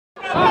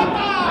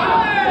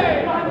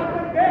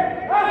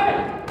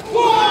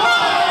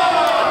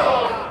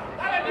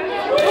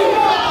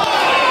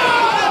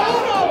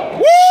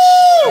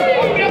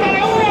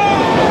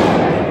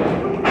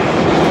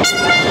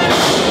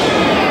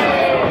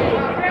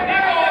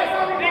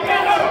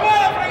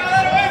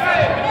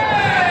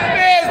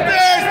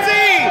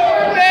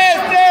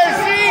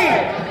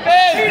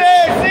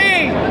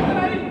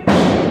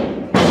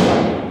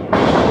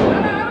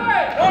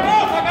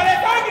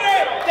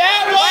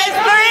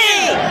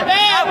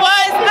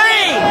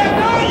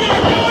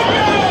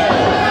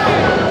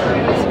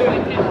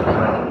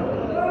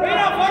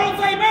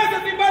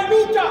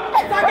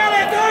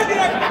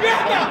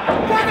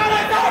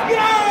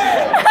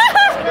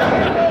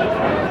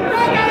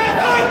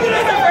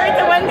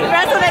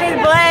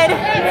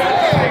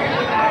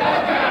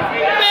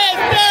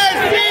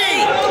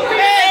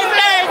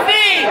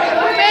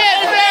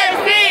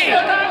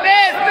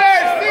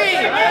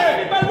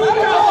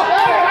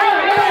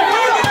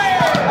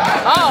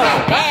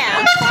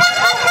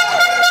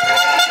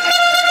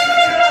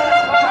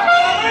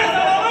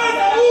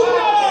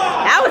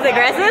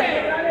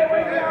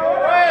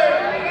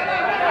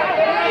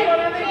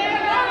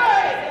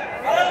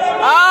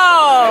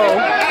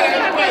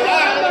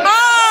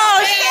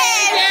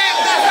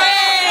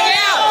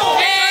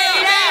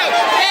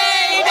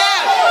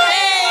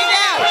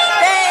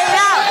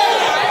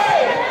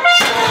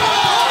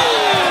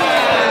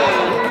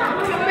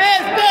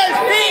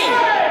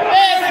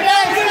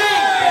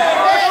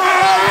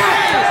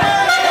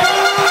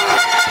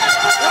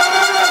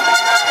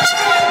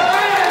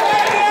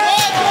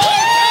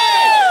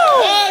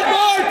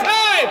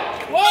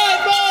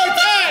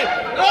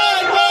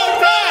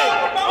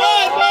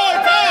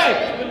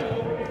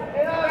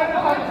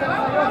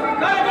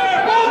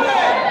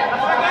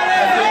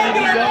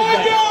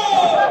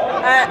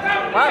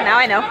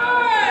I know.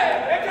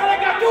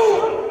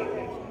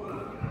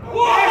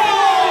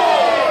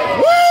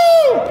 Woo!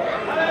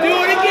 Do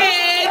it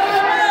again!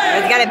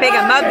 He's got to pick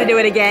him up to do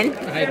it again.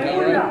 I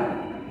know,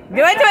 right?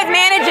 Do it to his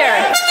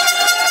manager.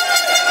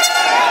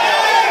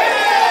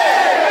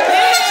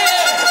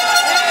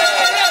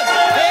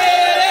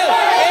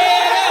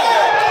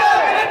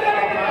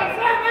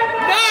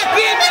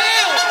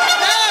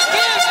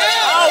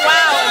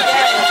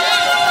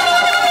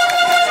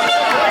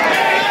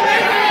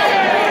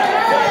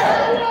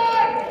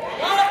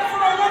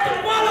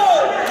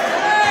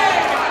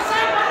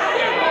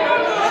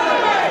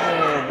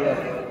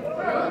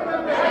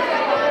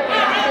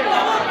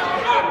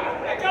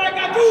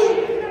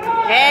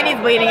 And he's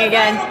bleeding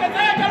again. Well,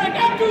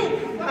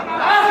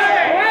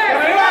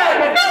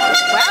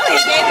 he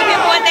gave the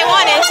people what they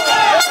wanted.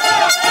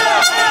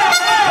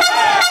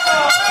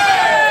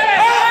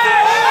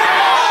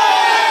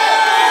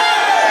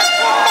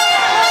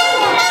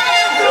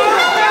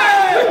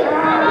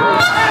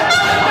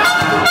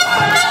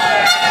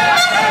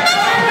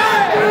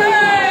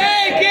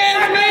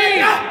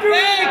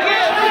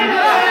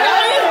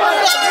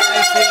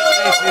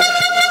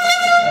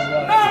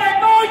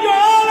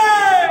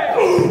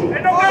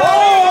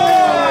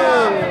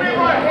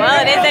 Well,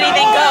 it is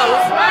anything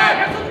goes.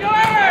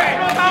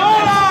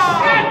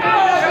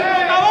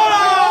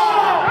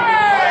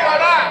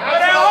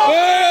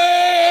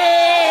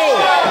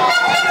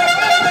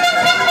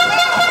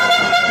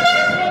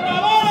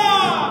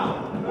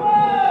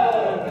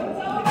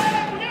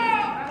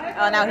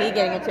 Oh, now he's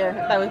getting a chair. I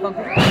thought it was going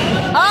to...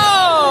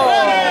 Oh!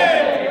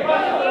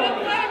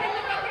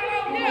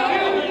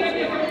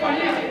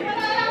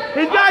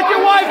 He's got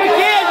your wife and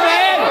kids,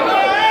 man!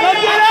 Go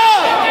get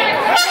up!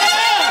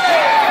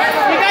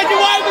 You got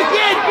your wife and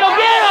kids! Go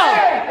get them!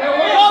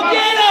 Go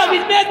get them!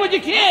 He's messing with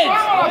your kids!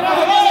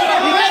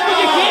 He's messing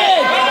with your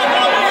kids!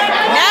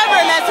 Never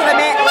mess with a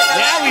man,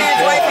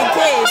 man's wife and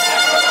kids.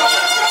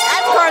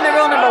 That's cardinal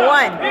rule number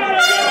 1.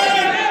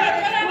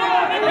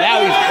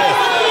 Now he's pissed.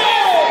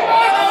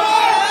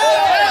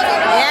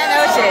 Yeah,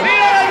 no shit.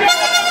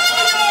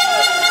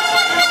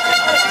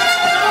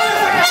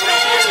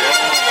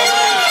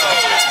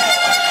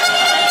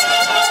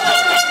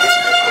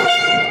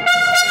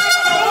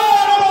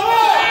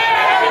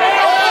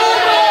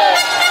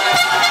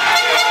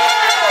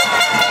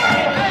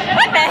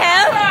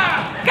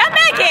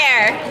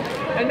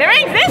 The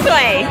ring's this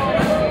way.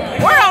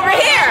 We're over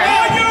here.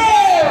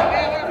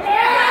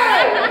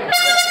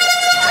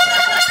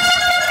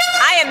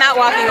 I am not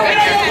walking away.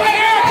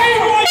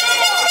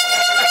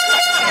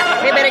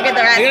 We better get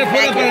the rest. You're gonna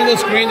put up on a little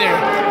screen there.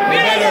 They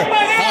better.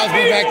 I'll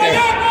go back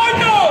there.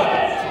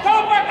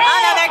 Oh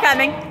no, they're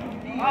coming.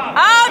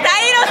 Oh,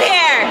 Taito's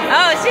here.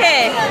 Oh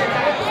shit.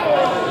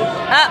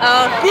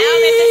 Uh-oh. Now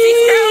Mississippi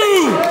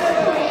screwed.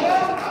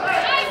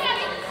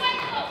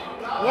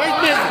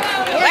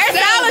 Where's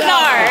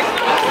Salazar?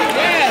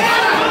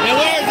 And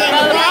where's the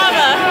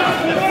Brava?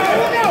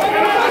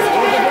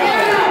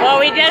 Well,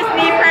 we just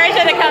need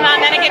Persia to come out,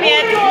 then it can be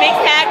a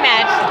mixed tag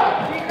match.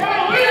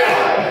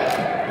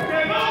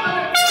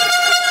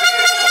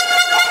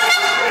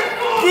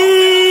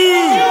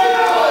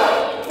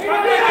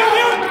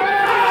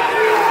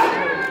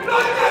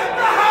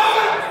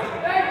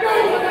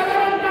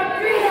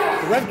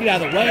 The ref get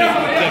out of the way.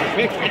 Get a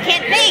picture. I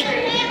can't see.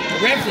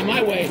 The ref's in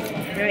my way.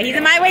 He's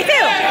in my way too.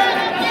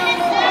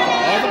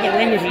 I thought the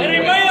ring was in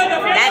your way.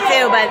 That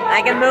too, but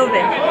I can move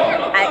it.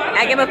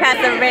 I can move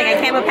past the ring. I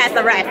can't move past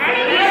the ref.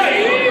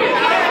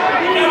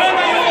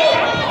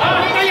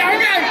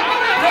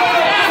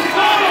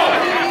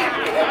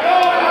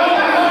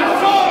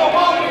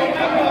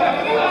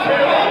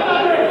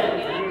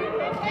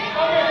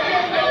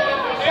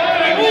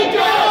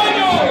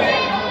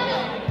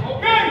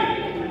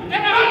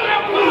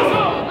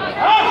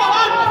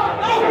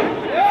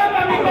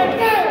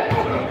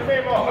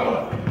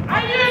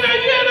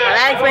 Well,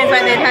 that explains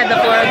why they had the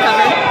floor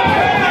covered.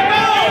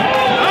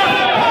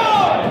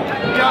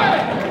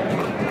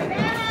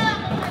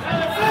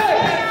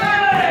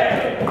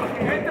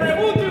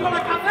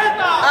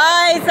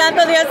 Ay,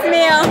 santo Dios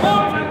mío.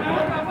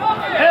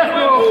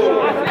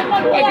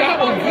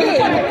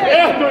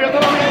 Esto yo te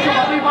lo había hecho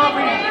para ti,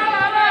 papi.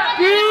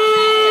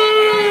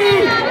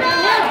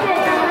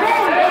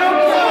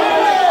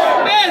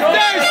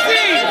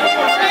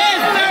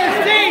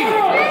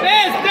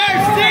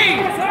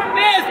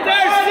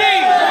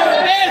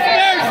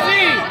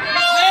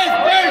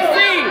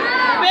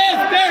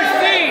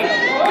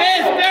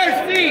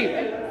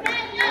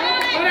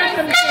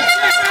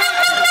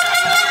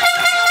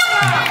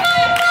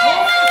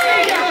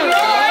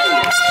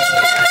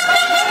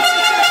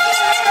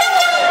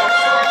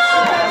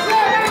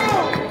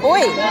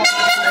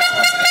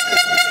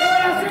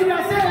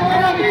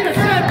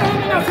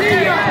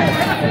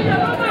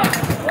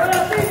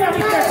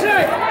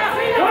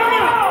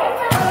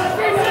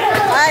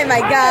 Oh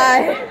my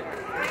God.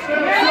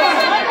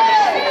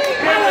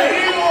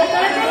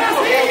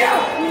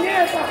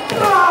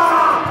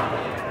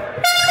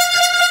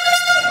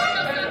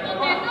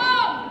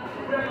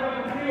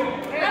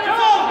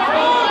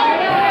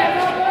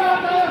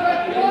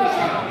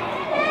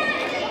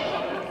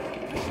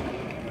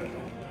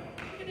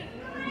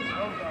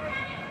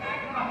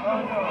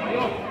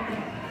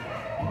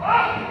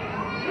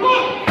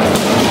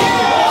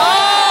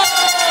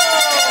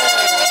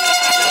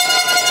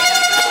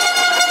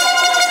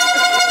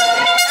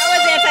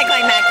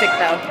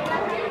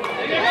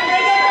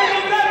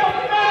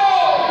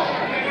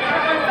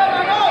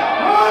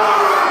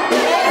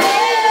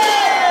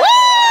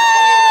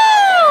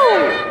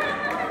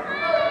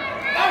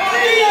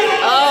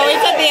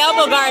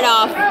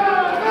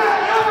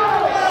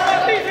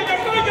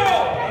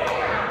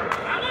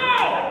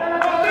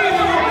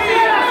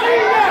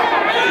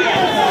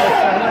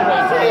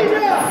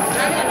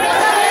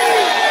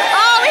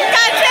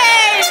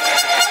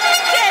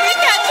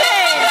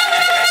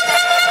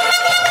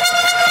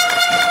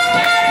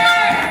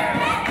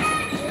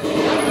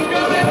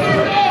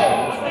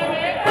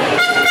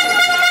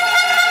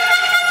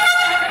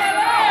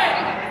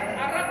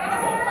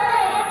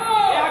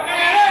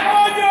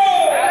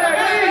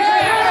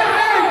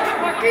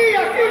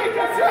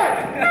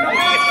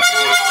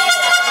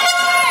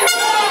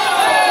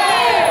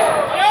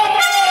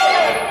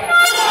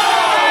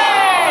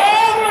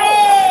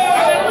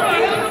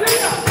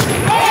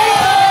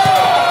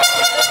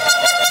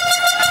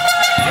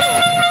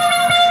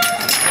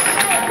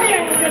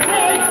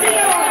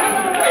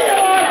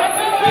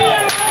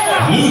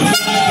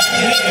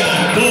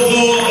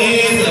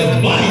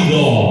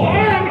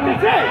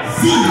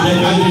 See that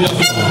IWA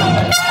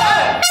Florida.